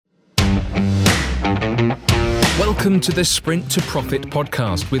Welcome to the Sprint to Profit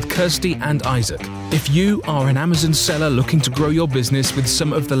podcast with Kirsty and Isaac. If you are an Amazon seller looking to grow your business with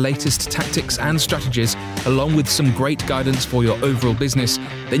some of the latest tactics and strategies, along with some great guidance for your overall business,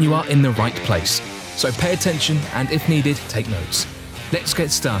 then you are in the right place. So pay attention and if needed, take notes. Let's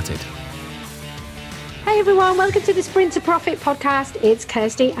get started. Hey everyone, welcome to the Sprint to Profit podcast. It's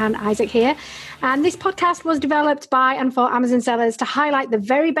Kirsty and Isaac here. And this podcast was developed by and for Amazon sellers to highlight the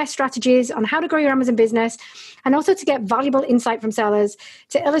very best strategies on how to grow your Amazon business and also to get valuable insight from sellers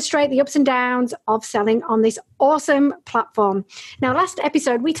to illustrate the ups and downs of selling on this awesome platform. Now, last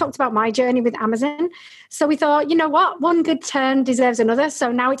episode, we talked about my journey with Amazon. So we thought, you know what? One good turn deserves another.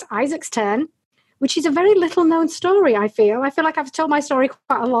 So now it's Isaac's turn, which is a very little known story, I feel. I feel like I've told my story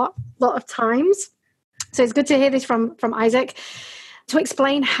quite a lot of times. So it's good to hear this from Isaac to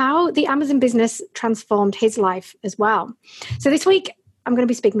explain how the Amazon business transformed his life as well. So this week, I'm going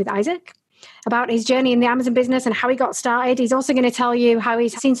to be speaking with Isaac about his journey in the Amazon business and how he got started. He's also going to tell you how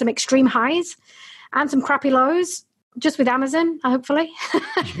he's seen some extreme highs and some crappy lows just with Amazon, hopefully.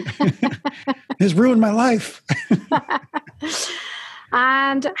 It's ruined my life.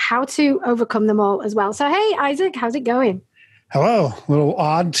 And how to overcome them all as well. So, hey, Isaac, how's it going? Hello. A little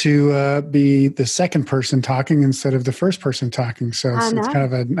odd to be the second person talking instead of the first person talking. So it's kind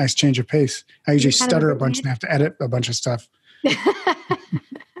of a nice change of pace. I usually stutter a bunch and have to edit a bunch of stuff.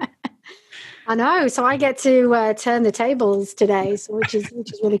 I know. So I get to turn the tables today, which is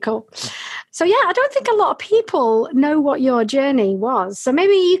really cool. So yeah, I don't think a lot of people know what your journey was. So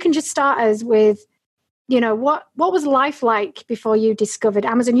maybe you can just start us with, you know, what was life like before you discovered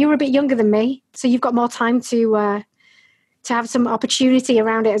Amazon? You were a bit younger than me, so you've got more time to have some opportunity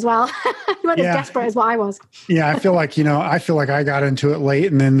around it as well. You weren't as desperate as what I was. Yeah, I feel like I got into it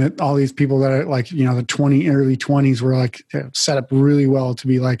late, and then all these people that are like, the early 20s were like set up really well to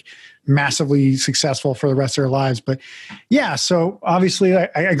be like massively successful for the rest of their lives. But yeah, so obviously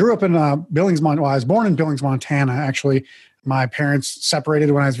I grew up in Billings, Montana. Well, I was born in Billings, Montana, actually. My parents separated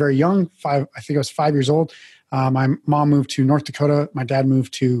when I was very young. I think I was 5 years old. My mom moved to North Dakota. My dad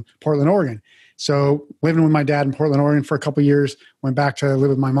moved to Portland, Oregon. So living with my dad in Portland, Oregon for a couple of years, went back to live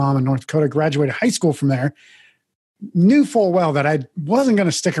with my mom in North Dakota, graduated high school from there, knew full well that I wasn't going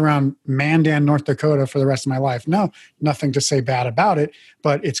to stick around Mandan, North Dakota for the rest of my life. No, nothing to say bad about it,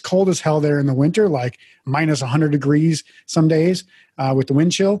 but it's cold as hell there in the winter, like minus 100 degrees some days with the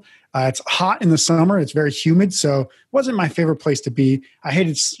wind chill. It's hot in the summer. It's very humid. So it wasn't my favorite place to be. I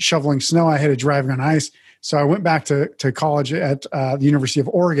hated shoveling snow. I hated driving on ice. So I went back to college at the University of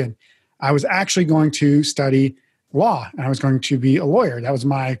Oregon. I was actually going to study law, and I was going to be a lawyer. That was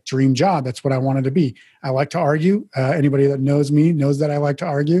my dream job. That's what I wanted to be. I like to argue. Anybody that knows me knows that I like to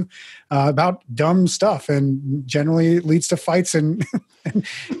argue about dumb stuff, and generally it leads to fights and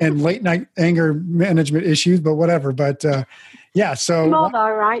late night anger management issues, but whatever. But yeah, so more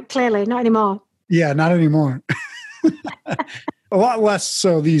though, right? Clearly, not anymore. Yeah, not anymore. A lot less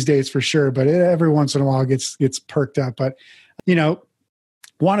so these days for sure, but every once in a while gets perked up. But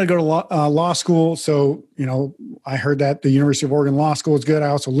wanted to go to law school. So, I heard that the University of Oregon Law School is good. I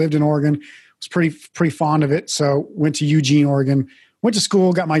also lived in Oregon, was pretty fond of it. So went to Eugene, Oregon, went to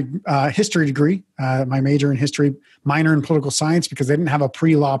school, got my history degree, my major in history, minor in political science, because they didn't have a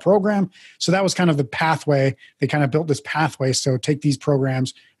pre-law program. So that was kind of the pathway. They kind of built this pathway. So take these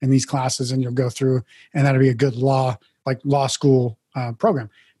programs and these classes and you'll go through, and that'll be a good law school program.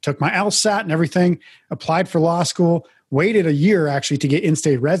 Took my LSAT and everything, applied for law school, waited a year actually to get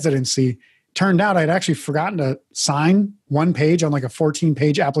in-state residency. Turned out I'd actually forgotten to sign one page on like a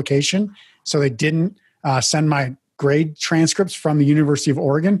 14-page application. So they didn't send my grade transcripts from the University of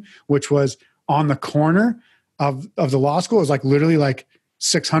Oregon, which was on the corner of the law school. It was like literally like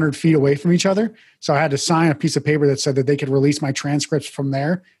 600 feet away from each other. So I had to sign a piece of paper that said that they could release my transcripts from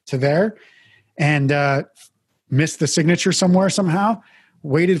there to there, and missed the signature somewhere somehow.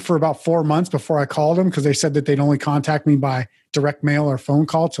 Waited for about 4 months before I called them, because they said that they'd only contact me by direct mail or phone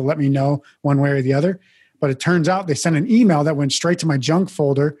call to let me know one way or the other. But it turns out they sent an email that went straight to my junk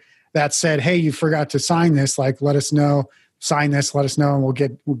folder that said, "Hey, you forgot to sign this. Like, let us know. Sign this. Let us know, and we'll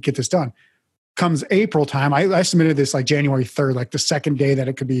get this done." Comes April time, I submitted this like January 3rd, like the second day that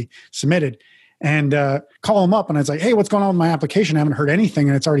it could be submitted, and call them up, and I was like, "Hey, what's going on with my application? I haven't heard anything,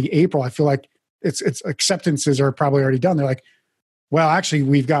 and it's already April. I feel like its acceptances are probably already done." They're like, "Well, actually,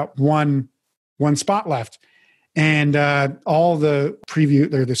 we've got one spot left, and all the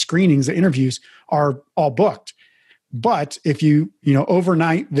the screenings, the interviews are all booked. But if you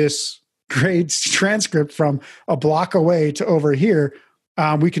overnight this grade transcript from a block away to over here,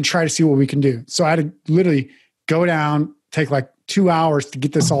 we can try to see what we can do." So I had to literally go down, take like 2 hours to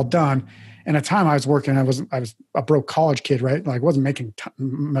get this all done, And at the time I was working, I was a broke college kid, right? Like wasn't making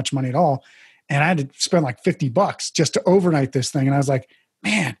much money at all. And I had to spend like $50 just to overnight this thing. And I was like,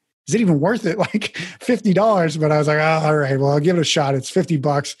 man, is it even worth it? Like $50. But I was like, oh, all right, well, I'll give it a shot. It's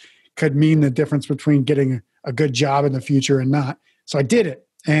 $50. Could mean the difference between getting a good job in the future and not. So I did it.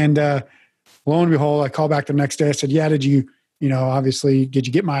 And lo and behold, I called back the next day. I said, yeah, did you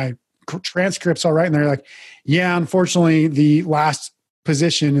get my transcripts all right? And they're like, yeah, unfortunately, the last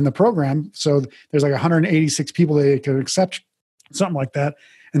position in the program. So there's like 186 people they could accept, something like that.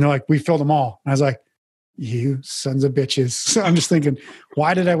 And they're like, we filled them all. And I was like, you sons of bitches. So I'm just thinking,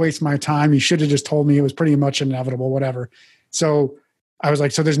 why did I waste my time? You should have just told me it was pretty much inevitable, whatever. So I was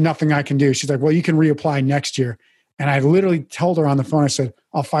like, so there's nothing I can do. She's like, well, you can reapply next year. And I literally told her on the phone, I said,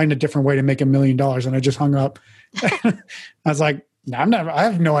 I'll find a different way to make $1 million. And I just hung up. I was like, no, I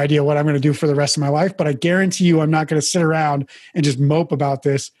have no idea what I'm going to do for the rest of my life, but I guarantee you I'm not going to sit around and just mope about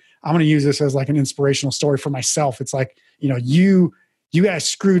this. I'm going to use this as like an inspirational story for myself. It's like, you guys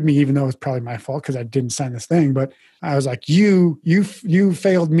screwed me, even though it's probably my fault because I didn't sign this thing. But I was like, you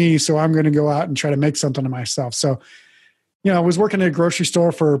failed me. So I'm going to go out and try to make something of myself. So, I was working at a grocery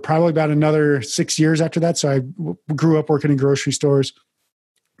store for probably about another 6 years after that. So I grew up working in grocery stores,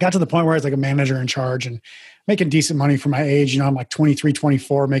 got to the point where I was like a manager in charge and making decent money for my age. I'm like 23,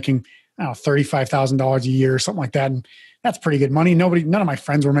 24, making, $35,000 a year or something like that. And that's pretty good money. None of my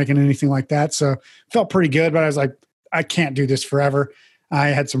friends were making anything like that. So felt pretty good, but I was like, I can't do this forever. I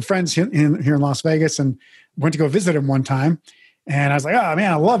had some friends here in Las Vegas and went to go visit them one time. And I was like, oh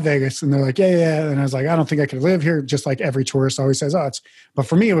man, I love Vegas. And they're like, yeah. And I was like, I don't think I could live here. Just like every tourist always says, but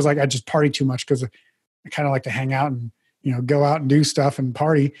for me, it was like, I just party too much because I kind of like to hang out and, go out and do stuff and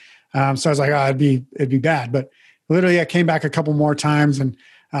party. So I was like, it'd be bad. But literally I came back a couple more times and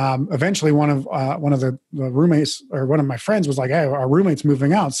eventually one of the roommates or one of my friends was like, hey, our roommate's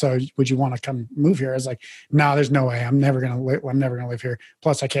moving out. So would you want to come move here? I was like, no, there's no way. I'm never going to live here.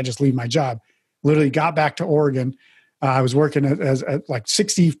 Plus I can't just leave my job. Literally got back to Oregon. I was working at like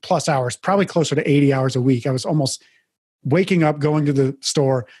 60 plus hours, probably closer to 80 hours a week. I was almost waking up, going to the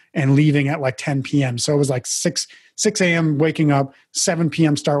store and leaving at like 10 PM. So it was like 6 a.m. waking up, 7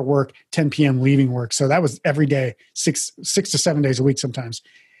 PM start work, 10 PM leaving work. So that was every day, six to 7 days a week sometimes.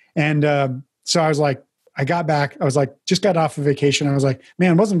 And so I was like, I got back. I was like, just got off of vacation. I was like,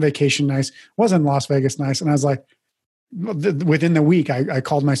 man, wasn't vacation nice? Wasn't Las Vegas nice? And I was like, within the week, I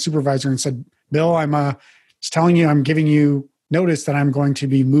called my supervisor and said, Bill, I'm just telling you, I'm giving you notice that I'm going to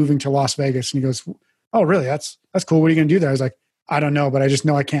be moving to Las Vegas. And he goes, oh, really? That's cool. What are you going to do there? I was like, I don't know, but I just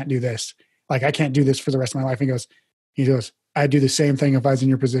know I can't do this. Like, I can't do this for the rest of my life. He goes, I'd do the same thing if I was in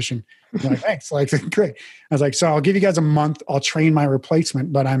your position. I'm like, thanks. Like, great. I was like, so I'll give you guys a month. I'll train my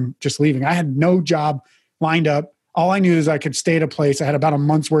replacement, but I'm just leaving. I had no job lined up. All I knew is I could stay at a place. I had about a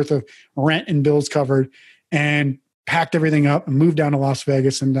month's worth of rent and bills covered and packed everything up and moved down to Las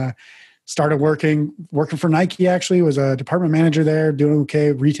Vegas and, started working for Nike, actually. Was a department manager there, doing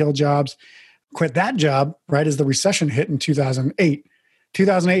okay, retail jobs. Quit that job right as the recession hit in 2008.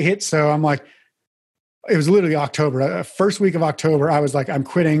 2008 hit, so I'm like, it was literally October. First week of October, I was like, I'm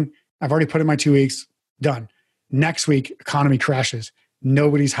quitting. I've already put in my 2 weeks. Done. Next week, economy crashes.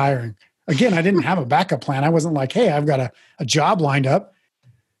 Nobody's hiring. Again, I didn't have a backup plan. I wasn't like, hey, I've got a job lined up.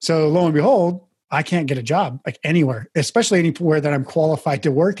 So lo and behold, I can't get a job like anywhere, especially anywhere that I'm qualified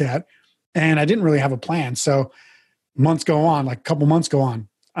to work at. And I didn't really have a plan. So months go on, like a couple months go on.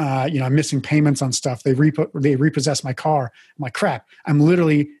 I'm missing payments on stuff. They repossess my car. I'm like, crap. I'm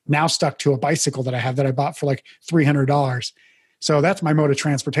literally now stuck to a bicycle that I have that I bought for like $300. So that's my mode of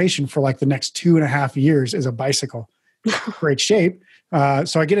transportation for like the next 2.5 years is a bicycle. Great shape.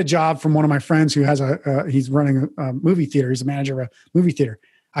 So I get a job from one of my friends who has he's running a movie theater. He's a manager of a movie theater.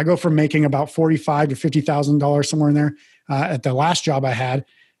 I go from making about $45,000 to $50,000 somewhere in there at the last job I had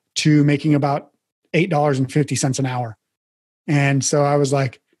to making about $8.50 an hour. And so I was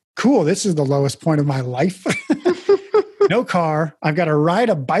like, cool, this is the lowest point of my life. No car. I've got to ride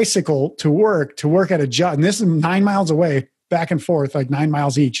a bicycle to work at a job. And this is 9 miles away, back and forth, like 9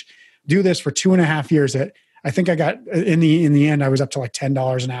 miles each. Do this for 2.5 years. I think I got, in the end, I was up to like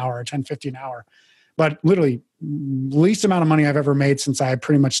 $10 an hour or $10.50 an hour. But literally least amount of money I've ever made since I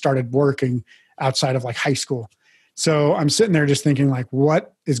pretty much started working outside of like high school. So I'm sitting there just thinking like,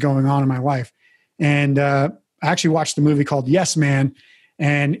 what is going on in my life? And I actually watched the movie called Yes Man.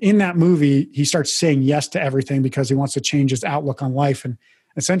 And in that movie, he starts saying yes to everything because he wants to change his outlook on life. And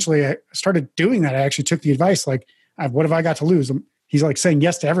essentially I started doing that. I actually took the advice, like, what have I got to lose? He's like saying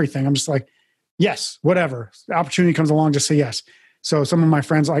yes to everything. I'm just like, yes, whatever. The opportunity comes along, just say yes. So some of my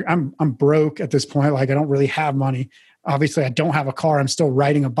friends, like I'm broke at this point. Like I don't really have money. Obviously I don't have a car. I'm still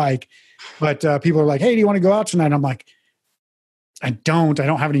riding a bike, but people are like, hey, do you want to go out tonight? I'm like, I don't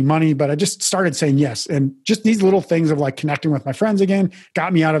have any money, but I just started saying yes. And just these little things of like connecting with my friends again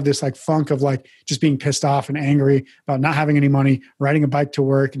got me out of this like funk of like just being pissed off and angry about not having any money, riding a bike to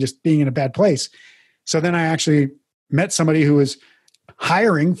work and just being in a bad place. So then I actually met somebody who was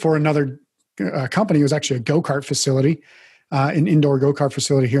hiring for another company. It was actually a go-kart facility, an indoor go-kart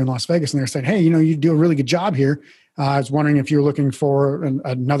facility here in Las Vegas. And they're saying, hey, you do a really good job here. I was wondering if you're looking for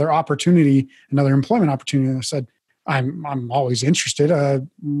another opportunity, another employment opportunity. And I said, I'm always interested.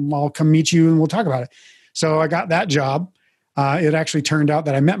 I'll come meet you and we'll talk about it. So I got that job. It actually turned out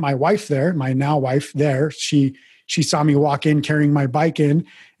that I met my wife there, my now wife there. She saw me walk in carrying my bike in,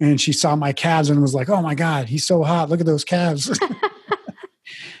 and she saw my calves and was like, oh my God, he's so hot. Look at those calves.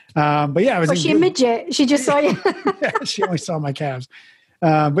 But yeah, was she a midget? She just saw you. Yeah, she only saw my calves.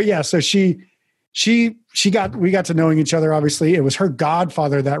 But yeah, so we got to knowing each other. Obviously it was her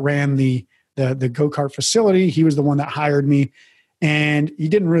godfather that ran the go-kart facility. He was the one that hired me, and he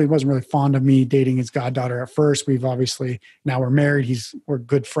wasn't really fond of me dating his goddaughter at first. Now we're married. We're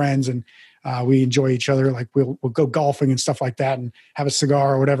good friends, and we enjoy each other. Like we'll go golfing and stuff like that and have a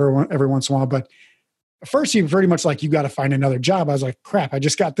cigar or whatever every once in a while. But at first he was pretty much like, you got to find another job. I was like, crap, I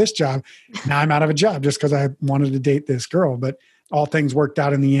just got this job. Now I'm out of a job just because I wanted to date this girl. But all things worked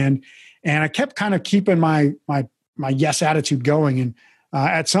out in the end. And I kept kind of keeping my yes attitude going. And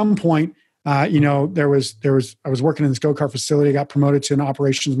at some point, I was working in this go-kart facility. I got promoted to an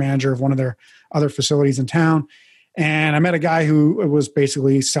operations manager of one of their other facilities in town. And I met a guy who was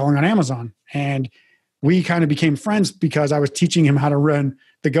basically selling on Amazon. And we kind of became friends because I was teaching him how to run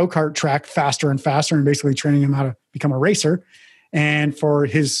the go-kart track faster and faster and basically training him how to become a racer. And for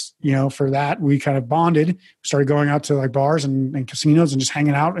that, we kind of bonded, started going out to like bars and casinos and just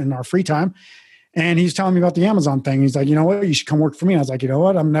hanging out in our free time. And he's telling me about the Amazon thing. He's like, you know what, you should come work for me. I was like, you know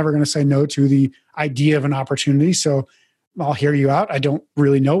what, I'm never going to say no to the idea of an opportunity. So I'll hear you out. I don't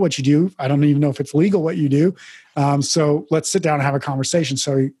really know what you do. I don't even know if it's legal what you do. So let's sit down and have a conversation.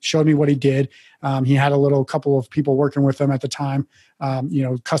 So he showed me what he did. He had a couple of people working with him at the time,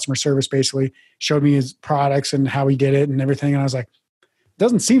 customer service basically, showed me his products and how he did it and everything. And I was like,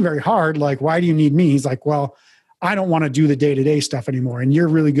 doesn't seem very hard. Like, why do you need me? He's like, well, I don't want to do the day-to-day stuff anymore. And you're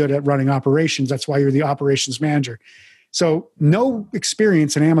really good at running operations. That's why you're the operations manager. So no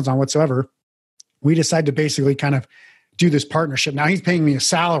experience in Amazon whatsoever. We decided to basically kind of do this partnership. Now he's paying me a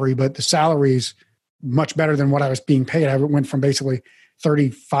salary, but the salary is much better than what I was being paid. I went from basically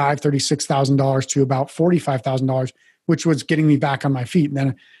 $36,000 to about $45,000, which was getting me back on my feet. And then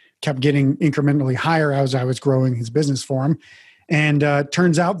it kept getting incrementally higher as I was growing his business for him. And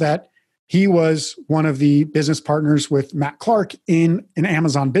turns out that he was one of the business partners with Matt Clark in an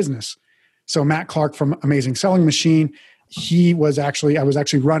Amazon business. So Matt Clark from Amazing Selling Machine, I was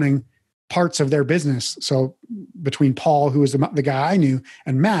actually running parts of their business. So between Paul, who was the guy I knew,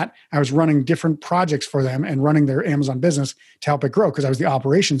 and Matt, I was running different projects for them and running their Amazon business to help it grow because I was the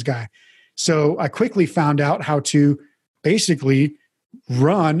operations guy. So I quickly found out how to basically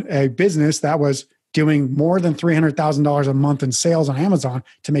run a business that was doing more than $300,000 a month in sales on Amazon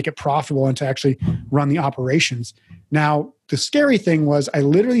to make it profitable and to actually run the operations. Now, the scary thing was I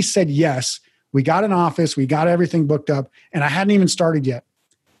literally said yes. We got an office, we got everything booked up, and I hadn't even started yet.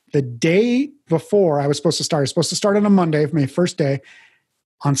 The day before I was supposed to start on a Monday, my first day.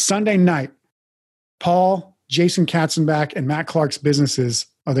 On Sunday night, Paul, Jason Katzenbach, and Matt Clark's businesses,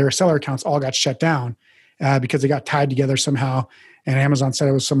 their seller accounts all got shut down because they got tied together somehow. And Amazon said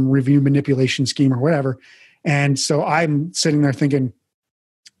it was some review manipulation scheme or whatever. And so I'm sitting there thinking,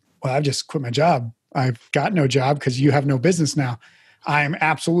 well, I've just quit my job. I've got no job because you have no business now. I am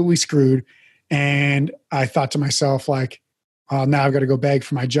absolutely screwed. And I thought to myself, like, now I've got to go beg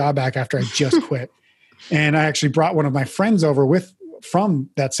for my job back after I just quit. And I actually brought one of my friends over from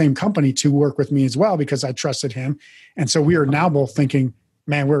that same company to work with me as well because I trusted him. And so we are now both thinking,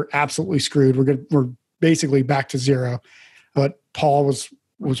 man, we're absolutely screwed. We're basically back to zero. But Paul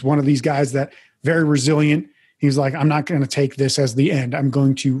was one of these guys that very resilient. He was like, I'm not going to take this as the end. I'm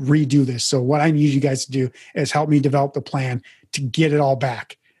going to redo this. So what I need you guys to do is help me develop the plan to get it all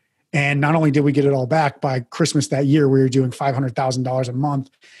back. And not only did we get it all back, by Christmas that year, we were doing $500,000 a month.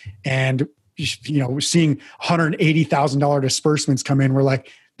 And, we're seeing $180,000 disbursements come in. We're like,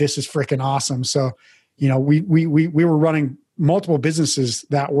 this is freaking awesome. So, we were running multiple businesses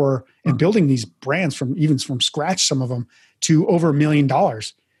that were and building these brands from scratch, some of them, to over $1 million.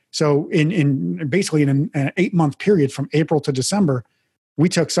 So in basically in an 8-month period from April to December, we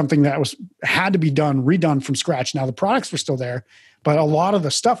took something that had to be redone from scratch. Now the products were still there, but a lot of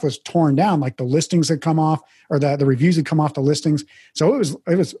the stuff was torn down, like the listings had come off, or the reviews had come off the listings. So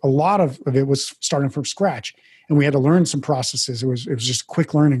it was a lot of it was starting from scratch, and we had to learn some processes. It was just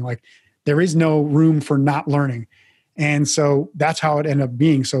quick learning. Like there is no room for not learning. And so that's how it ended up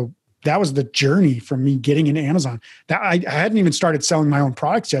being. So that was the journey from me getting into Amazon. That I hadn't even started selling my own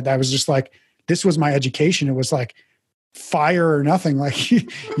products yet. That was just like, this was my education. It was like fire or nothing. Like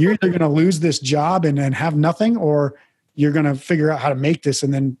you're either going to lose this job and have nothing, or you're going to figure out how to make this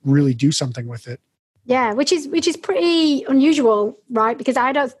and then really do something with it. Yeah, which is pretty unusual, right? Because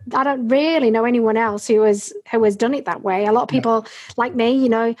I don't really know anyone else who has done it that way. A lot of people like me, you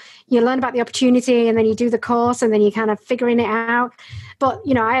learn about the opportunity and then you do the course and then you kind of figuring it out. But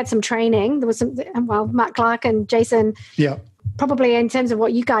I had some training. There was Matt Clark and Jason. Yeah. Probably in terms of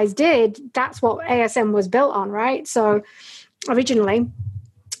what you guys did, that's what ASM was built on, right? So originally,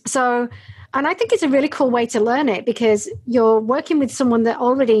 and I think it's a really cool way to learn it because you're working with someone that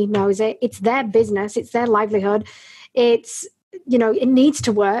already knows it. It's their business. It's their livelihood. It's, it needs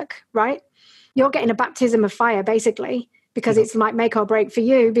to work, right? You're getting a baptism of fire basically because it's like make or break for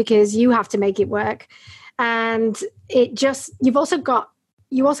you because you have to make it work. And you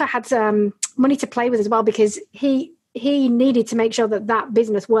also had some money to play with as well because he needed to make sure that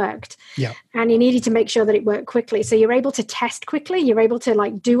business worked. Yeah. And he needed to make sure that it worked quickly. So you're able to test quickly. You're able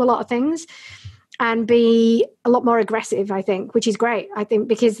to do a lot of things and be a lot more aggressive, I think, which is great. I think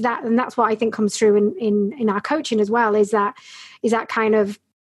because that's what I think comes through in our coaching as well, is that kind of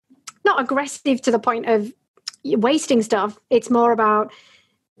not aggressive to the point of wasting stuff. It's more about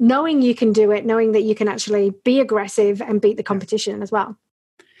knowing you can do it, knowing that you can actually be aggressive and beat the competition as well.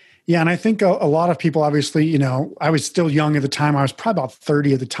 Yeah. And I think a lot of people, obviously, I was still young at the time. I was probably about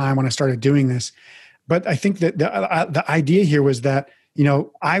 30 at the time when I started doing this. But I think that the idea here was that,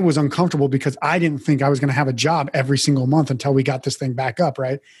 I was uncomfortable because I didn't think I was going to have a job every single month until we got this thing back up.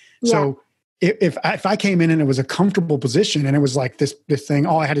 Right. Yeah. So if I came in and it was a comfortable position and it was like this thing,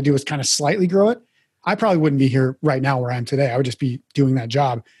 all I had to do was kind of slightly grow it, I probably wouldn't be here right now where I am today. I would just be doing that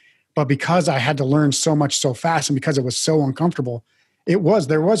job. But because I had to learn so much so fast and because it was so uncomfortable, there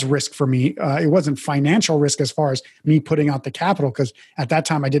was risk for me. It wasn't financial risk as far as me putting out the capital, because at that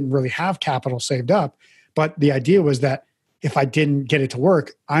time I didn't really have capital saved up. But the idea was that if I didn't get it to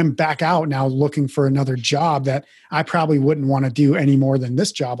work, I'm back out now looking for another job that I probably wouldn't want to do any more than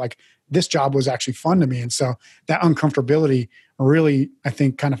this job. Like this job was actually fun to me. And so that uncomfortability really, I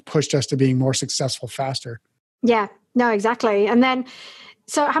think, kind of pushed us to being more successful faster. Yeah, no, exactly. And then,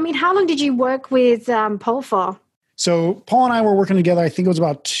 so, I mean, how long did you work with Paul for? So Paul and I were working together, I think it was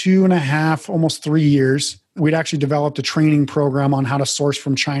about 2.5, almost 3 years. We'd actually developed a training program on how to source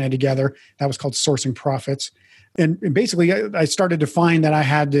from China together. That was called Sourcing Profits. And basically, I started to find that I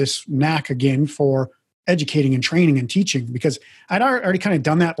had this knack again for educating and training and teaching, because I'd already kind of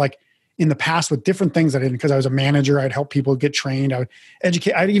done that like in the past with different things I did. Because I was a manager, I'd help people get trained. I would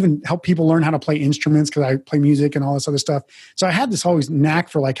educate. I'd even help people learn how to play instruments because I play music and all this other stuff. So I had this always knack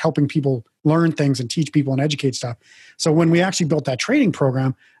for like helping people learn things and teach people and educate stuff. So when we actually built that training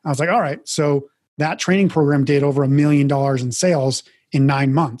program, I was like, all right, so that training program did over $1 million in sales in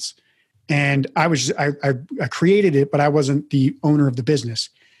 9 months. And I created it, but I wasn't the owner of the business.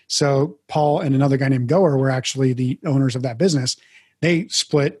 So Paul and another guy named Goer were actually the owners of that business. They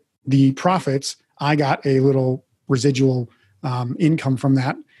split the profits. I got a little residual income from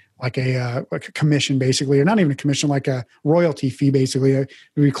that, like a commission, basically, or not even a commission, like a royalty fee, basically,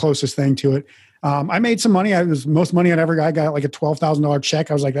 the closest thing to it. I made some money. It was most money I'd ever got. I got like a $12,000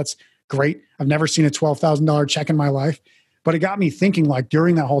 check. I was like, that's great. I've never seen a $12,000 check in my life. But it got me thinking, like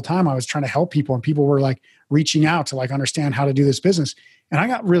during that whole time, I was trying to help people and people were like reaching out to like understand how to do this business. And I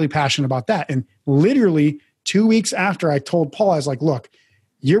got really passionate about that. And literally 2 weeks after I told Paul, I was like, look,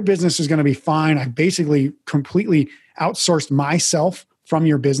 your business is going to be fine. I basically completely outsourced myself from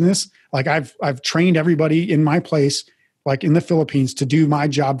your business. Like I've trained everybody in my place, like in the Philippines, to do my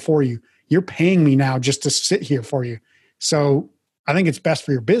job for you. You're paying me now just to sit here for you. So I think it's best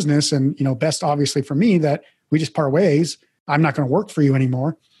for your business and, best obviously for me that we just part ways. I'm not going to work for you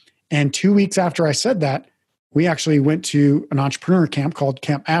anymore. And 2 weeks after I said that, we actually went to an entrepreneur camp called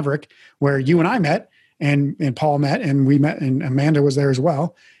Camp Maverick, where you and I met and Paul met, and we met, and Amanda was there as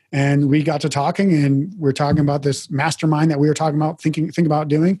well. And we got to talking, and we're talking about this mastermind that we were talking about, think about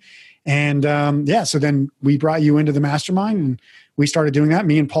doing. And so then we brought you into the mastermind and we started doing that.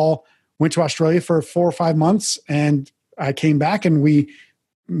 Me and Paul went to Australia for 4 or 5 months, and I came back, and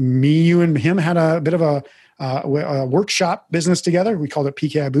you and him had a bit of a workshop business together. We called it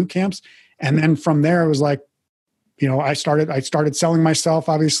PKI Boot Camps. And then from there, it was like, I started selling myself,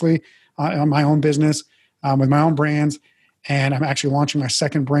 obviously, on my own business with my own brands. and I'm actually launching my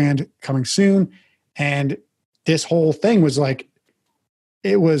second brand coming soon. And this whole thing was like,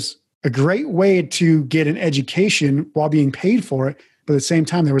 it was a great way to get an education while being paid for it. But at the same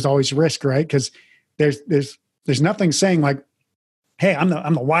time, there was always risk, right? Because there's nothing saying like, hey, I'm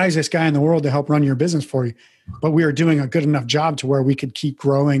the wisest guy in the world to help run your business for you. But we were doing a good enough job to where we could keep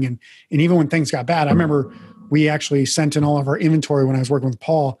growing. And even when things got bad, I remember we actually sent in all of our inventory when I was working with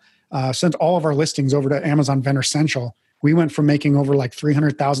Paul, sent all of our listings over to Amazon Vendor Central. We went from making over like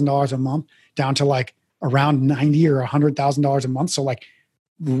 $300,000 a month down to like around $90,000 or $100,000 a month. So like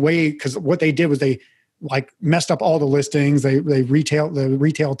because what they did was they like messed up all the listings. The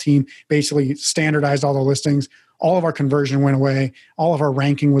retail team basically standardized all the listings. All of our conversion went away. All of our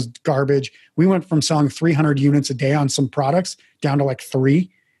ranking was garbage. We went from selling 300 units a day on some products down to like 3.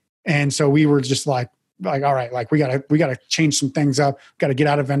 And so we were just like, all right, like we gotta change some things up. Got to get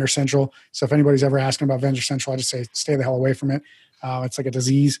out of Vendor Central. So if anybody's ever asking about Vendor Central, I just say stay the hell away from it. It's like a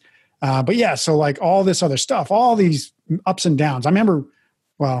disease. But yeah, so like all this other stuff, all these ups and downs. I remember,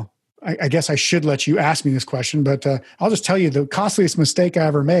 well, I guess I should let you ask me this question, but I'll just tell you the costliest mistake I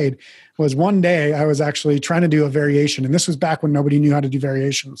ever made was one day I was actually trying to do a variation. And this was back when nobody knew how to do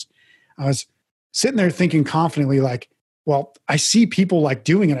variations. I was sitting there thinking confidently like, well, I see people like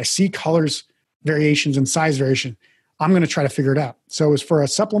doing it. I see colors variations and size variation. I'm going to try to figure it out. So it was for a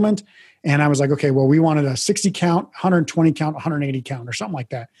supplement. And I was like, okay, well, we wanted a 60 count, 120 count, 180 count or something like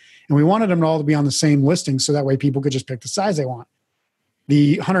that. And we wanted them all to be on the same listing. So that way people could just pick the size they want.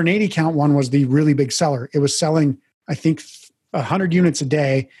 The 180 count one was the really big seller. It was selling, I think, 100 units a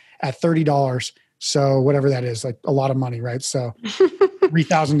day at $30. So whatever that is, like a lot of money, right? So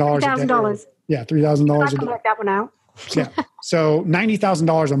 $3,000 $3,000. Yeah, $3,000 a day. Work that one out. Yeah. So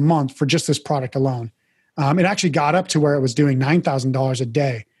 $90,000 a month for just this product alone. It actually got up to where it was doing $9,000 a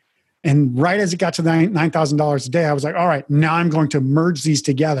day. And right as it got to $9,000 a day, I was like, all right, now I'm going to merge these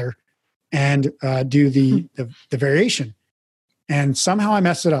together and do the variation. And somehow I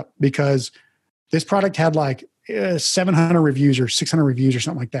messed it up because this product had like 700 reviews or 600 reviews or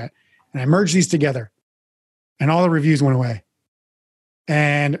something like that. And I merged these together and all the reviews went away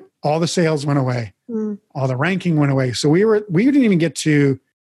and all the sales went away. All the ranking went away. So we didn't even get to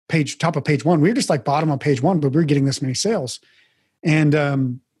top of page 1. We were just like bottom of page 1, but we were getting this many sales.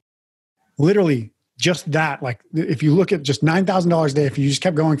 And literally just that, like if you look at just $9,000 a day, if you just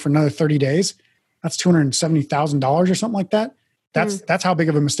kept going for another 30 days, that's $270,000 or something like that. That's how big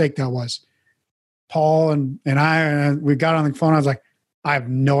of a mistake that was. Paul and I, we got on the phone. I was like, I have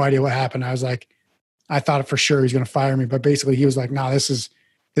no idea what happened. I was like, I thought for sure he's going to fire me, but basically he was like, no, this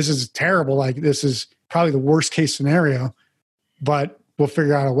is terrible. Like this is probably the worst case scenario, but we'll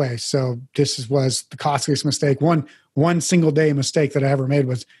figure out a way. So this was the costliest mistake. One single day mistake that I ever made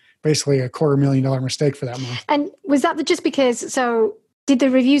was basically a $250,000 mistake for that month. And was that just because? So did the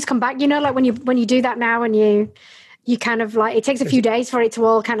reviews come back? You know, like when you do that now, and you kind of like, it takes a few days for it to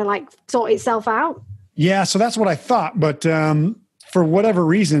all kind of like sort itself out. Yeah. So that's what I thought. But for whatever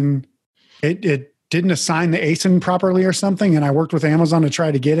reason, it didn't assign the ASIN properly or something. And I worked with Amazon to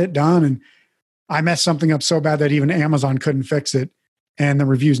try to get it done. And I messed something up so bad that even Amazon couldn't fix it. And the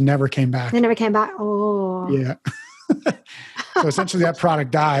reviews never came back. They never came back. Oh. Yeah. So essentially that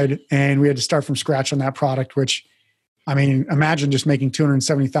product died and we had to start from scratch on that product, which, I mean, imagine just making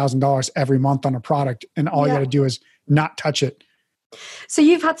 $270,000 every month on a product and all you got to do is not touch it. So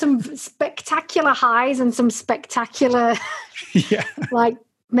you've had some spectacular highs and some spectacular, like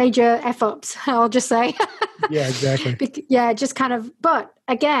major F-ups, I'll just say. Yeah, exactly. Yeah, just kind of, but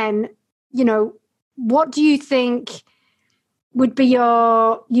again, you know, what do you think would be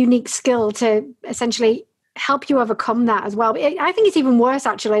your unique skill to essentially help you overcome that as well? I think it's even worse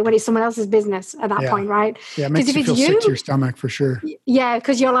actually when it's someone else's business at that point, right? Yeah, it makes you feel sick to your stomach for sure. Yeah,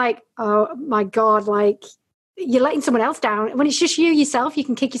 because you're like, oh my God, like you're letting someone else down. When it's just you yourself, you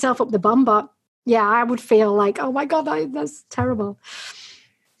can kick yourself up the bum. But yeah, I would feel like, oh my God, that's terrible.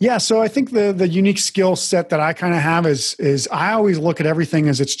 Yeah, so I think the unique skill set that I kind of have is I always look at everything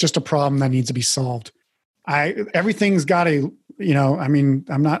as it's just a problem that needs to be solved. Everything's got a, you know, I mean,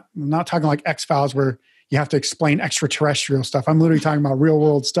 I'm not talking like X-Files where you have to explain extraterrestrial stuff. I'm literally talking about real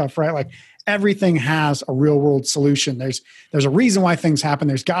world stuff, right? Like everything has a real world solution. There's a reason why things happen.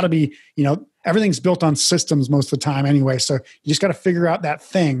 There's got to be, you know, everything's built on systems most of the time anyway. So you just got to figure out that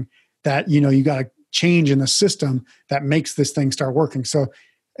thing that, you know, you got to change in the system that makes this thing start working. So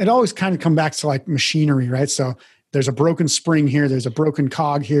it always kind of comes back to like machinery, right? So there's a broken spring here. There's a broken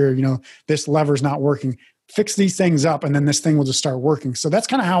cog here. You know, this lever's not working. Fix these things up and then this thing will just start working. So that's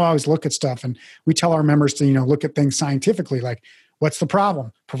kind of how I always look at stuff. And we tell our members to, you know, look at things scientifically, like what's the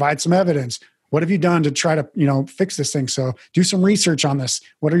problem? Provide some evidence. What have you done to try to, fix this thing? So do some research on this.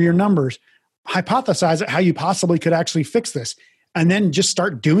 What are your numbers? Hypothesize how you possibly could actually fix this. And then just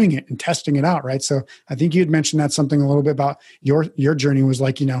start doing it and testing it out, right? So I think you had mentioned that something a little bit about your journey was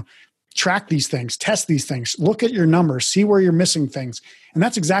like, track these things, test these things, look at your numbers, see where you're missing things. And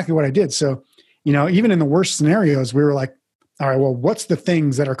that's exactly what I did. So, even in the worst scenarios, we were like, all right, well, what's the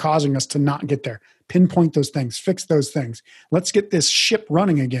things that are causing us to not get there? Pinpoint those things, fix those things. Let's get this ship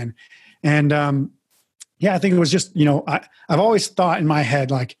running again. And I think it was just, I've always thought in my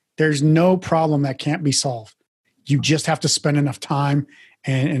head, like, there's no problem that can't be solved. You just have to spend enough time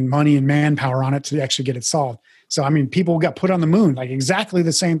and money and manpower on it to actually get it solved. So, people got put on the moon, like exactly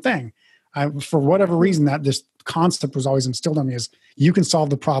the same thing. For whatever reason, that this concept was always instilled on me is you can solve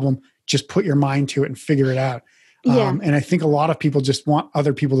the problem, just put your mind to it and figure it out. Yeah. And I think a lot of people just want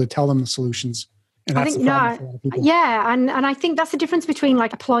other people to tell them the solutions. And that's the problem for a lot of people. Yeah. And I think that's the difference between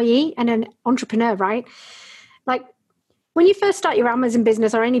like employee and an entrepreneur, right? Like when you first start your Amazon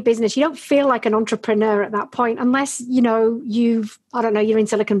business or any business, you don't feel like an entrepreneur at that point, unless, you're in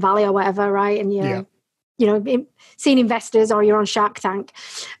Silicon Valley or whatever, right? And you're, seeing investors or you're on Shark Tank.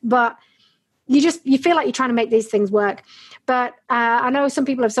 But you feel like you're trying to make these things work. But I know some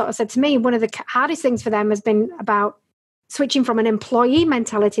people have sort of said to me, one of the hardest things for them has been about switching from an employee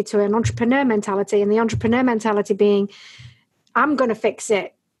mentality to an entrepreneur mentality. And the entrepreneur mentality being, I'm going to fix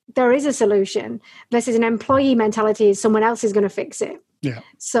it. There is a solution. Versus an employee mentality is someone else is going to fix it. Yeah.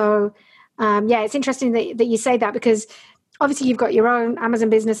 So, it's interesting that you say that, because obviously you've got your own Amazon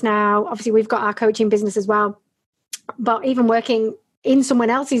business now. Obviously we've got our coaching business as well. But even working in someone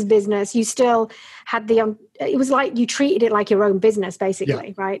else's business, you still had it was like you treated it like your own business,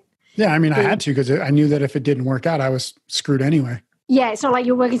 basically, right? Yeah, I had to, because I knew that if it didn't work out, I was screwed anyway. Yeah, it's not like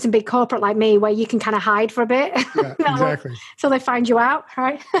you're working some big corporate like me where you can kind of hide for a bit. Yeah, exactly. So they find you out,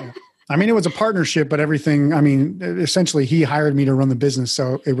 right? Yeah. It was a partnership, but everything, essentially he hired me to run the business.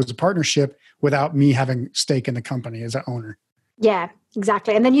 So it was a partnership without me having stake in the company as an owner. Yeah,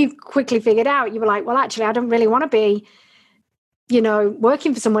 exactly. And then you quickly figured out, you were like, well, actually, I don't really want to be,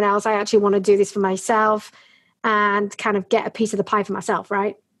 working for someone else. I actually want to do this for myself and kind of get a piece of the pie for myself,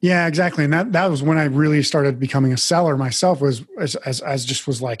 right? Yeah, exactly. And that was when I really started becoming a seller myself, was as just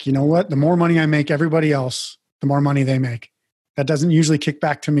was like, you know what? The more money I make everybody else, the more money they make. That doesn't usually kick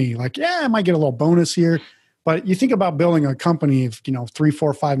back to me. Like, I might get a little bonus here. But you think about building a company of, $3,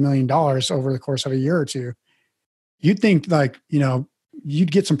 $4, $5 million over the course of a year or two, you'd think like,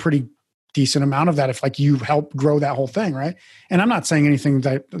 you'd get some pretty decent amount of that if like you help grow that whole thing, right? And I'm not saying anything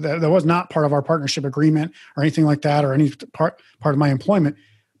that was not part of our partnership agreement or anything like that, or any part of my employment.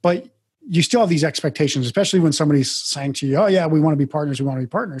 But you still have these expectations, especially when somebody's saying to you, oh yeah, we want to be partners. We want to be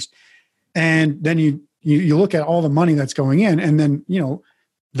partners. And then you look at all the money that's going in, and then,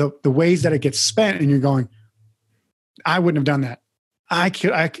 the ways that it gets spent, and you're going, I wouldn't have done that. I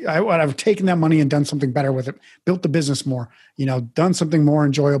would have taken that money and done something better with it, built the business more, done something more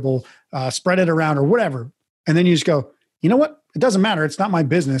enjoyable, spread it around or whatever. And then you just go, you know what? It doesn't matter. It's not my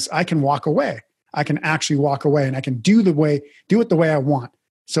business. I can walk away. I can actually walk away, and I can do it the way I want.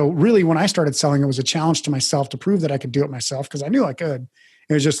 So really, when I started selling, it was a challenge to myself to prove that I could do it myself, because I knew I could.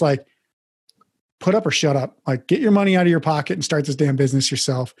 It was just like, put up or shut up. Like, get your money out of your pocket and start this damn business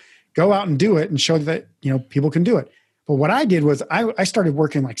yourself. Go out and do it and show that, people can do it. But what I did was I started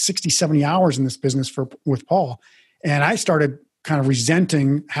working like 60, 70 hours in this business with Paul. And I started kind of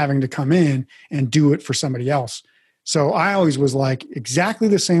resenting having to come in and do it for somebody else. So I always was like exactly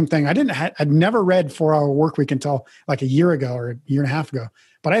the same thing. I'd never read 4-Hour Workweek until like a year ago or a year and a half ago.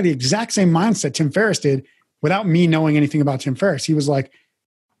 But I had the exact same mindset Tim Ferriss did without me knowing anything about Tim Ferriss. He was like,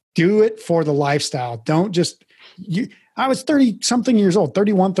 do it for the lifestyle. Don't just, I was 30 something years old,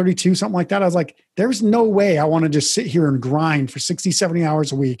 31, 32, something like that. I was like, there's no way I want to just sit here and grind for 60, 70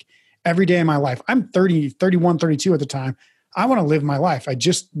 hours a week every day of my life. I'm 30, 31, 32 at the time. I want to live my life.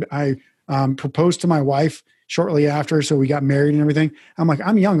 I proposed to my wife shortly after. So we got married and everything. I'm like,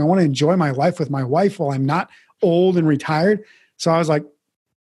 I'm young. I want to enjoy my life with my wife while I'm not old and retired. So I was like,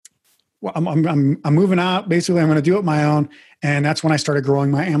 well, I'm moving out. Basically, I'm going to do it my own. And that's when I started growing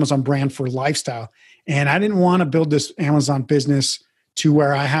my Amazon brand for lifestyle. And I didn't want to build this Amazon business to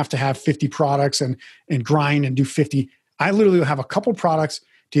where I have to have 50 products and grind and do 50. I literally have a couple products,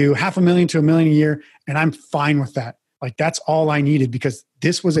 do $500,000 to $1 million a year. And I'm fine with that. Like, that's all I needed, because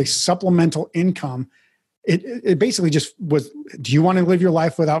this was a supplemental income. It basically just was, do you want to live your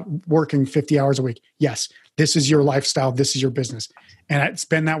life without working 50 hours a week? Yes. This is your lifestyle. This is your business. And it's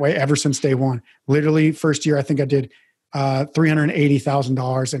been that way ever since day one. Literally, first year, I think I did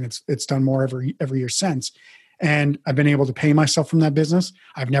 $380,000, and it's done more every year since. And I've been able to pay myself from that business.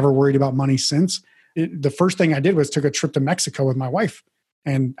 I've never worried about money since. The first thing I did was took a trip to Mexico with my wife.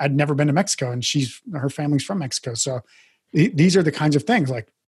 And I'd never been to Mexico, and her family's from Mexico. So these are the kinds of things, like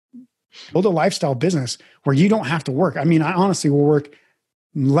build a lifestyle business where you don't have to work. I mean, I honestly will work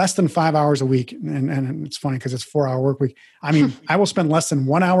less than 5 hours a week. And it's funny because it's 4-hour work week. I mean, I will spend less than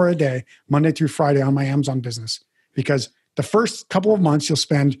 1 hour a day, Monday through Friday, on my Amazon business, because the first couple of months you'll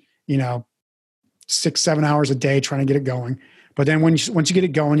spend, 6-7 hours a day trying to get it going. But then once you get it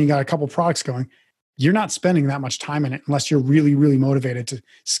going, you got a couple of products going, you're not spending that much time in it unless you're really, really motivated to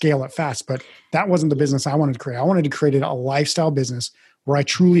scale it fast. But that wasn't the business I wanted to create. I wanted to create a lifestyle business where I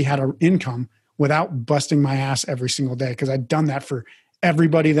truly had an income without busting my ass every single day, because I'd done that for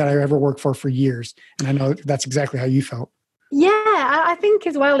everybody that I ever worked for years. And I know that's exactly how you felt. Yeah, I think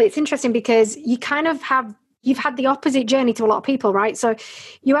as well, it's interesting because you kind of you've had the opposite journey to a lot of people, right? So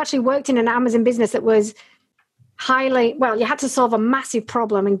you actually worked in an Amazon business that was you had to solve a massive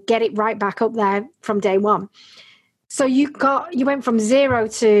problem and get it right back up there from day one. So you went from 0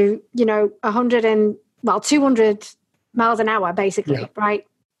 to, 200 miles an hour, basically, right?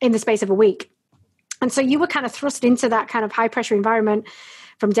 In the space of a week. And so you were kind of thrust into that kind of high pressure environment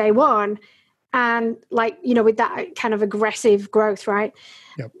from day one. And with that kind of aggressive growth, right?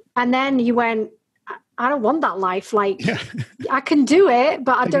 Yep. And then you went, I don't want that life. I can do it,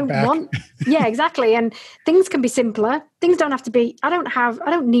 but I don't want. Yeah, exactly. And things can be simpler. Things don't have to be, I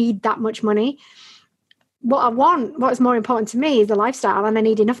don't need that much money. What I want, what is more important to me is the lifestyle. And I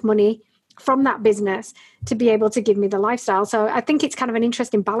need enough money from that business to be able to give me the lifestyle. So I think it's kind of an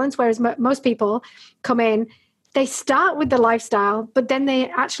interesting balance. Whereas most people come in, they start with the lifestyle, but then they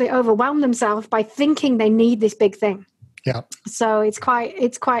actually overwhelm themselves by thinking they need this big thing. Yeah. So it's quite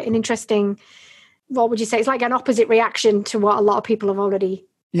an interesting, what would you say? It's like an opposite reaction to what a lot of people have already.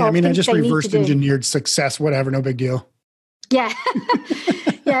 Yeah, I mean, I just reverse engineered success, whatever, no big deal. Yeah.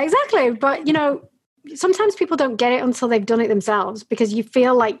 Yeah, exactly. But, sometimes people don't get it until they've done it themselves, because you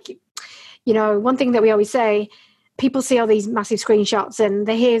feel like, one thing that we always say, people see all these massive screenshots and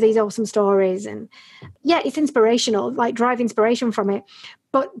they hear these awesome stories, and yeah, it's inspirational, drive inspiration from it.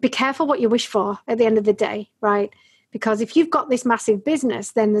 But be careful what you wish for at the end of the day, right? Because if you've got this massive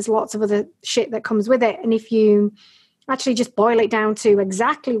business, then there's lots of other shit that comes with it. And if you actually just boil it down to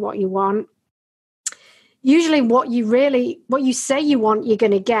exactly what you want, usually what you say you want, you're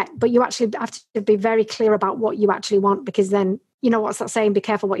going to get, but you actually have to be very clear about what you actually want, because then, what's that saying? Be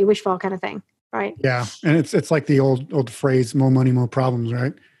careful what you wish for, kind of thing. Right. Yeah. And it's like the old phrase, more money, more problems,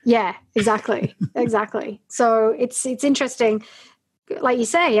 right? Yeah, exactly. Exactly. So it's interesting. Like you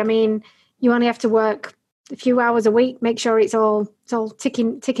say, I mean, you only have to work a few hours a week, make sure it's all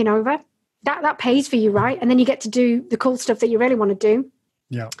ticking over. That pays for you, right? And then you get to do the cool stuff that you really want to do.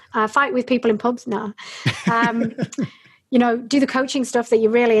 Yeah. Fight with people in pubs now. Do the coaching stuff that you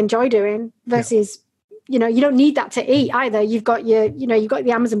really enjoy doing versus, you don't need that to eat either. You've got you've got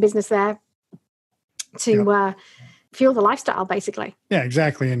the Amazon business there to fuel the lifestyle, basically. Yeah,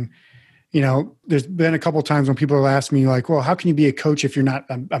 exactly. And, there's been a couple of times when people have asked me well, how can you be a coach if you're not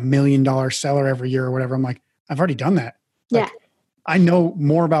a $1 million seller every year or whatever? I'm like, I've already done that. I know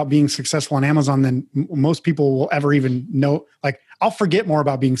more about being successful on Amazon than most people will ever even know. I'll forget more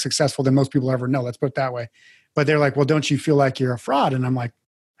about being successful than most people ever know. Let's put it that way. But they're like, well, don't you feel like you're a fraud? And I'm like,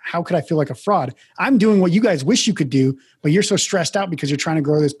 how could I feel like a fraud? I'm doing what you guys wish you could do, but you're so stressed out because you're trying to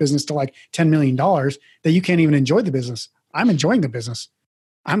grow this business to $10 million that you can't even enjoy the business. I'm enjoying the business.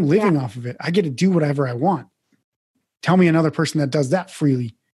 I'm living off of it. I get to do whatever I want. Tell me another person that does that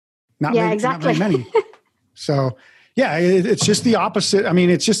freely. Exactly. Not very many. So yeah, it's just the opposite. I mean,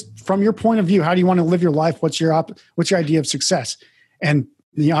 it's just from your point of view, how do you want to live your life? What's your idea of success? And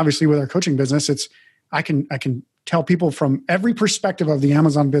obviously with our coaching business, I can tell people from every perspective of the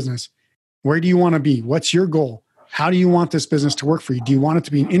Amazon business, where do you want to be? What's your goal? How do you want this business to work for you? Do you want it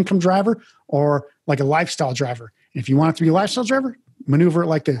to be an income driver or like a lifestyle driver? And if you want it to be a lifestyle driver, maneuver it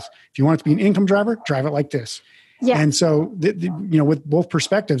like this. If you want it to be an income driver, drive it like this. Yeah. And so, with both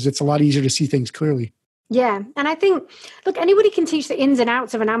perspectives, it's a lot easier to see things clearly. Yeah. And I think, look, anybody can teach the ins and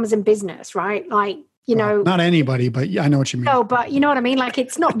outs of an Amazon business, right? Not anybody, but I know what you mean. No, but you know what I mean?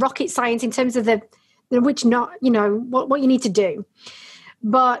 It's not rocket science in terms of what you need to do.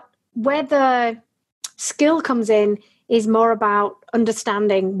 But where the skill comes in is more about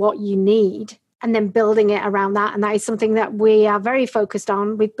understanding what you need and then building it around that. And that is something that we are very focused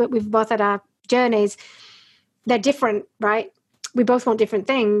on. We've both had our journeys. They're different, right? We both want different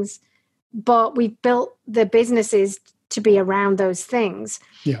things, but we've built the businesses to be around those things.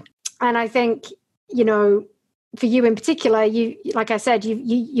 Yeah. And I think, for you in particular, you like I said,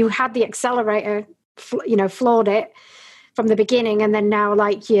 you had the accelerator flawed it from the beginning, and then now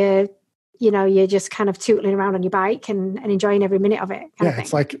like you're just kind of tootling around on your bike and enjoying every minute of it. Yeah,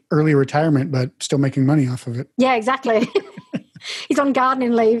 it's like early retirement, but still making money off of it. Yeah, exactly. He's on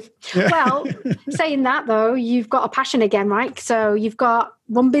gardening leave. Yeah. Well, saying that though, you've got a passion again, right? So you've got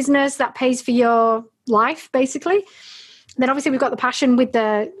one business that pays for your life, basically. And then obviously we've got the passion with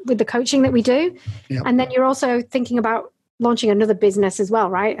the coaching that we do. Yep. And then you're also thinking about launching another business as well,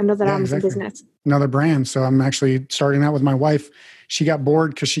 right? Another Amazon business. Another brand. So I'm actually starting out with my wife. She got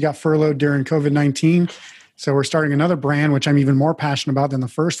bored because she got furloughed during COVID-19. So we're starting another brand, which I'm even more passionate about than the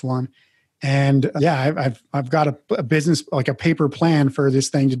first one. And I've got a business, like a paper plan for this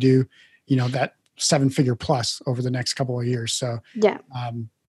thing to do, that 7-figure plus over the next couple of years. So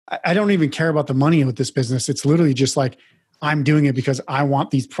I don't even care about the money with this business. It's literally just like, I'm doing it because I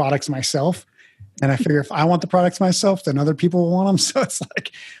want these products myself. And I figure if I want the products myself, then other people will want them. So it's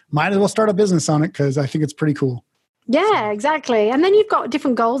like, might as well start a business on it because I think it's pretty cool. Yeah, exactly. And then you've got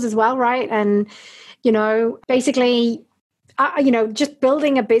different goals as well, right? And, basically, just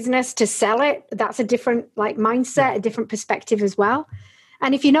building a business to sell it, that's a different mindset, a different perspective as well.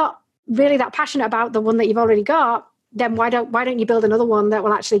 And if you're not really that passionate about the one that you've already got, then why don't you build another one that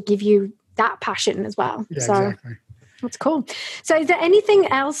will actually give you that passion as well? Yeah, exactly. That's cool. So is there anything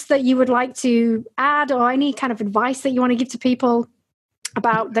else that you would like to add or any kind of advice that you want to give to people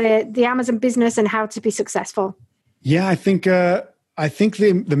about the Amazon business and how to be successful? Yeah, I think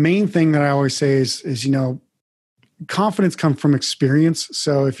the main thing that I always say is confidence comes from experience.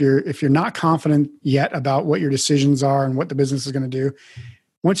 So if you're not confident yet about what your decisions are and what the business is going to do,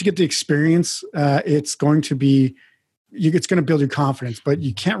 once you get the experience, it's going to build your confidence, but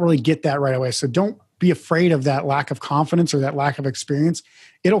you can't really get that right away. So don't be afraid of that lack of confidence or that lack of experience.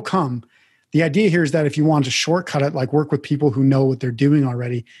 It'll come. The idea here is that if you want to shortcut it, like work with people who know what they're doing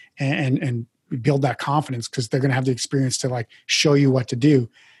already and build that confidence because they're going to have the experience to like show you what to do.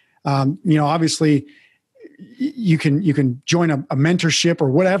 Obviously you can join a mentorship or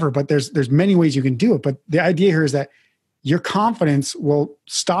whatever, but there's many ways you can do it. But the idea here is that your confidence will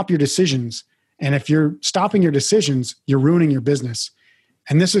stop your decisions. And if you're stopping your decisions, you're ruining your business.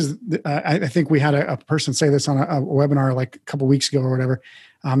 And this is, I think we had a person say this on a webinar like a couple of weeks ago or whatever.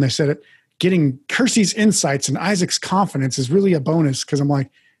 They said getting Kirsty's insights and Isaac's confidence is really a bonus. Cause I'm like,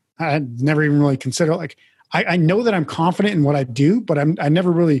 I never even really consider I know that I'm confident in what I do, but I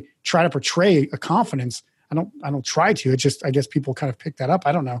never really try to portray a confidence. I don't try to. It's just, I guess people kind of pick that up.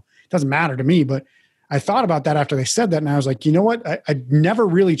 I don't know. It doesn't matter to me, but I thought about that after they said that. And I was like, you know what? I never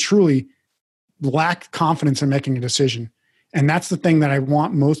really truly lack confidence in making a decision. And that's the thing that I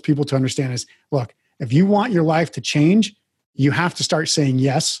want most people to understand is, look, if you want your life to change, you have to start saying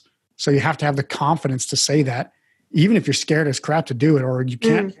yes. So you have to have the confidence to say that, even if you're scared as crap to do it, or you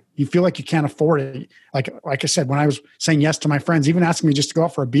can't, you feel like you can't afford it. Like I said, when I was saying yes to my friends, even asking me just to go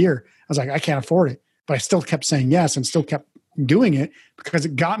out for a beer, I was like, I can't afford it. But I still kept saying yes and still kept doing it because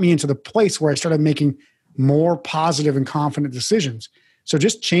it got me into the place where I started making more positive and confident decisions. So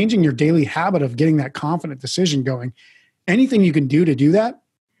just changing your daily habit of getting that confident decision going, anything you can do to do that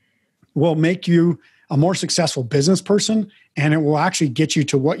will make you a more successful business person, and it will actually get you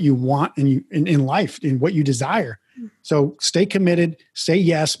to what you want in life, in what you desire. So stay committed, say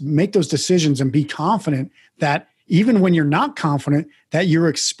yes, make those decisions, and be confident that even when you're not confident, that your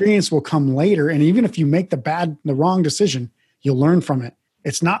experience will come later. And even if you make the wrong decision, you'll learn from it.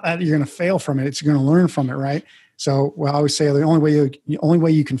 It's not that you're going to fail from it; it's you're going to learn from it, right? So, I always say the only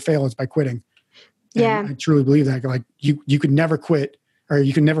way you can fail is by quitting. And yeah, I truly believe that. Like you could never quit, or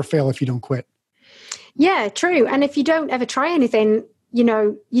you can never fail if you don't quit. Yeah, true. And if you don't ever try anything,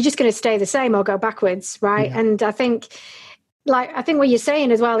 you're just going to stay the same or go backwards, right? Yeah. And I think what you're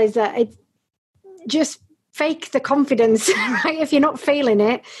saying as well is that it just fake the confidence, right? If you're not feeling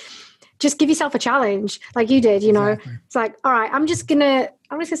it, just give yourself a challenge, like you did. Exactly. It's like, all right, I'm just gonna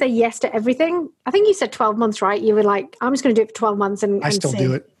say yes to everything. I think you said 12 months, right? You were like, I'm just gonna do it for 12 months, and I still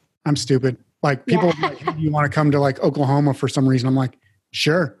do it. I'm stupid. Like people, like, you want to come to like Oklahoma for some reason? I'm like,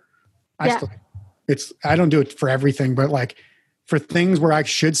 sure. I don't do it for everything, but like for things where I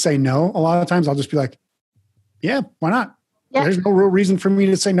should say no, a lot of times I'll just be like, yeah, why not? Yeah. There's no real reason for me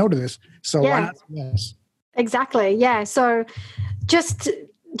to say no to this. So why not say yes? Exactly. Yeah. So just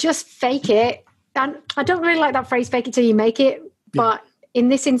fake it. And I don't really like that phrase, fake it till you make it. But in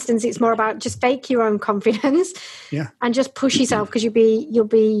this instance, it's more about just fake your own confidence and just push yourself, because you'll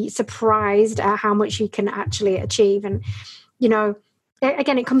be surprised at how much you can actually achieve. And,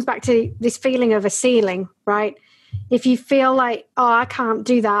 again, it comes back to this feeling of a ceiling, right? If you feel like, oh, I can't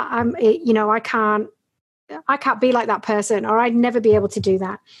do that, I can't I can't be like that person, or I'd never be able to do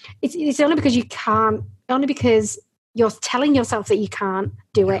that. It's only because you can't, only because you're telling yourself that you can't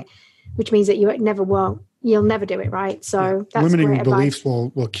do it, which means that you never won't. You'll never do it, right? So that's limiting beliefs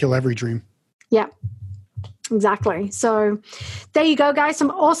will kill every dream. Yeah, exactly. So there you go, guys. Some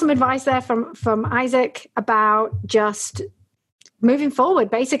awesome advice there from Isaac about just moving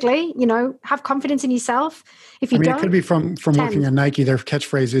forward. Basically, have confidence in yourself. If you don't, it could be from working at Nike. Their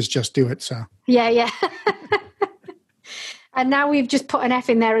catchphrase is "just do it." So yeah. And now we've just put an F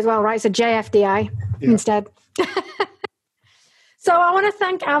in there as well, right? So JFDI instead. So I want to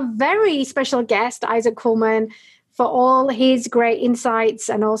thank our very special guest, Isaac Kuhlman, for all his great insights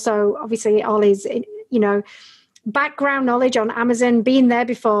and also obviously all his, background knowledge on Amazon, being there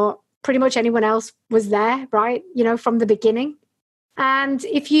before pretty much anyone else was there, right? From the beginning. And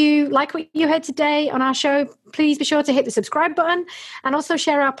if you like what you heard today on our show, please be sure to hit the subscribe button and also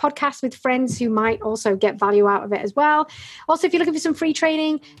share our podcast with friends who might also get value out of it as well. Also, if you're looking for some free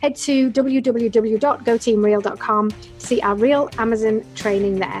training, head to www.goteamreal.com to see our real Amazon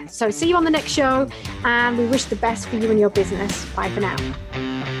training there. So see you on the next show, and we wish the best for you and your business. Bye for now.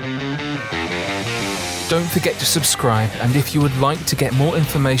 Don't forget to subscribe, and if you would like to get more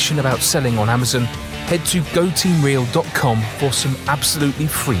information about selling on Amazon, head to goteamreal.com for some absolutely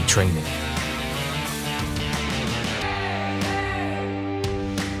free training.